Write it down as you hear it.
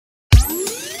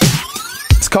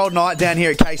cold night down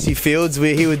here at Casey Fields.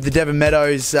 We're here with the Davon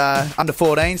Meadows under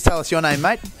 14s. Tell us your name,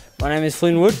 mate. My name is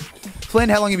Flynn Wood. Flynn,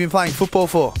 how long have you been playing football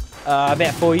for?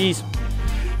 About 4 years.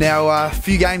 Now, a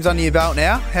few games under your belt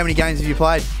now. How many games have you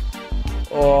played?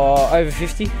 Over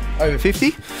 50. Over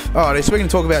 50? Alright, so we're going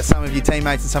to talk about some of your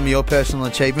teammates and some of your personal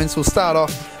achievements. We'll start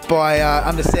off by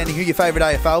understanding who your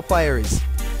favourite AFL player is.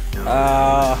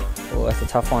 That's a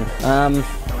tough one.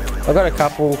 I've got a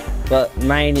couple, but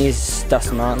main is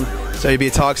Dustin Martin. So you'd be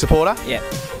a Tigers supporter? Yeah.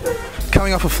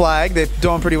 Coming off a flag, they're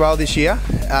doing pretty well this year.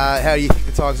 How do you think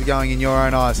the Tigers are going in your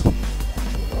own eyes?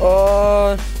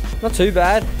 Not too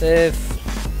bad. They're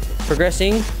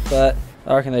progressing, but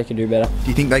I reckon they could do better. Do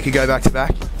you think they could go back to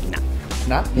back?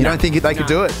 No. You don't think they could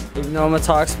do it? Even though I'm a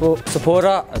Tigers supporter,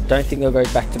 I don't think they'll go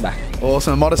back to back.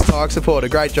 Awesome, a modest Tigers supporter,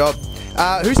 great job.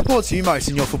 Who supports you most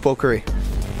in your football career?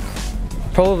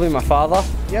 Probably my father.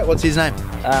 Yeah, what's his name?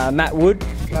 Matt Wood.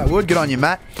 Matt Wood, good on you,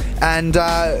 Matt. And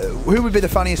who would be the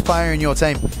funniest player in your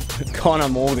team? Connor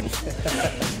Morgan.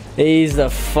 He's the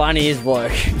funniest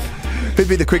bloke. Who'd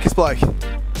be the quickest bloke?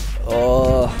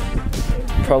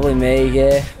 Probably me,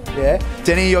 yeah. Yeah?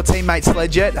 Do any of your teammates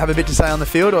sledge yet? Have a bit to say on the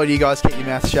field, or do you guys keep your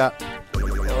mouth shut?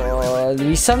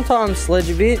 We sometimes sledge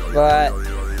a bit, but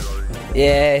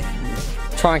yeah,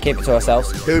 try and keep it to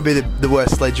ourselves. Who would be the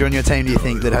worst sledger on your team, do you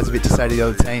think, that has a bit to say to the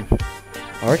other team?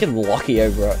 I reckon Lockie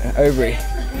Overy.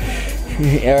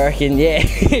 I reckon, yeah.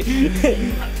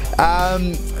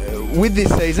 With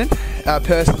this season,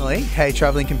 personally, how are you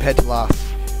travelling compared to last?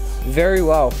 Very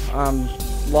well.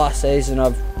 Last season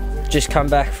I've just come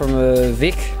back from a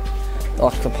Vic. I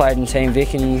played in Team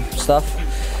Vic and stuff,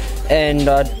 and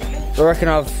I reckon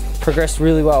I've progressed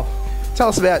really well. Tell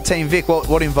us about Team Vic.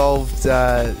 What involved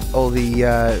all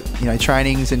the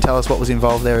trainings, and tell us what was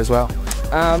involved there as well.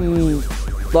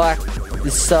 Like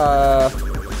this,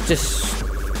 just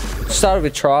started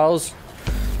with trials.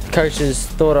 The coaches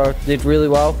thought I did really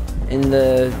well in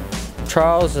the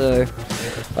trials.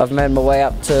 I've made my way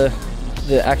up to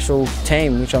the actual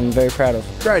team, which I'm very proud of.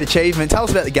 Great achievement. Tell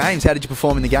us about the games. How did you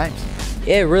perform in the games?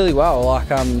 Yeah, really well.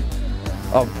 Like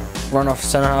I've run off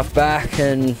centre half back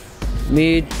and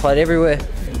mid, played everywhere.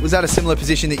 Was that a similar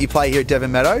position that you play here at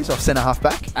Davon Meadows, off centre half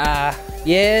back?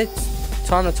 Yeah,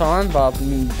 time to time, but I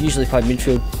usually play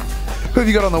midfield. Who have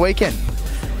you got on the weekend?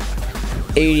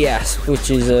 EDS,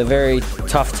 which is a very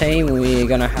tough team. We're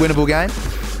gonna winnable game.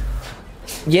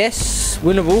 Yes,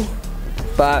 winnable,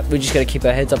 but we just got to keep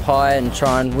our heads up high and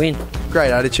try and win.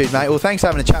 Great attitude, mate. Well, thanks for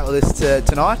having a chat with us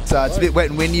tonight. It's a bit wet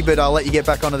and windy, but I'll let you get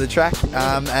back onto the track.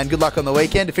 And good luck on the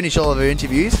weekend. To finish all of our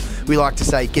interviews, we like to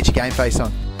say, get your game face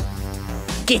on.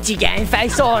 Get your game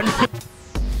face on!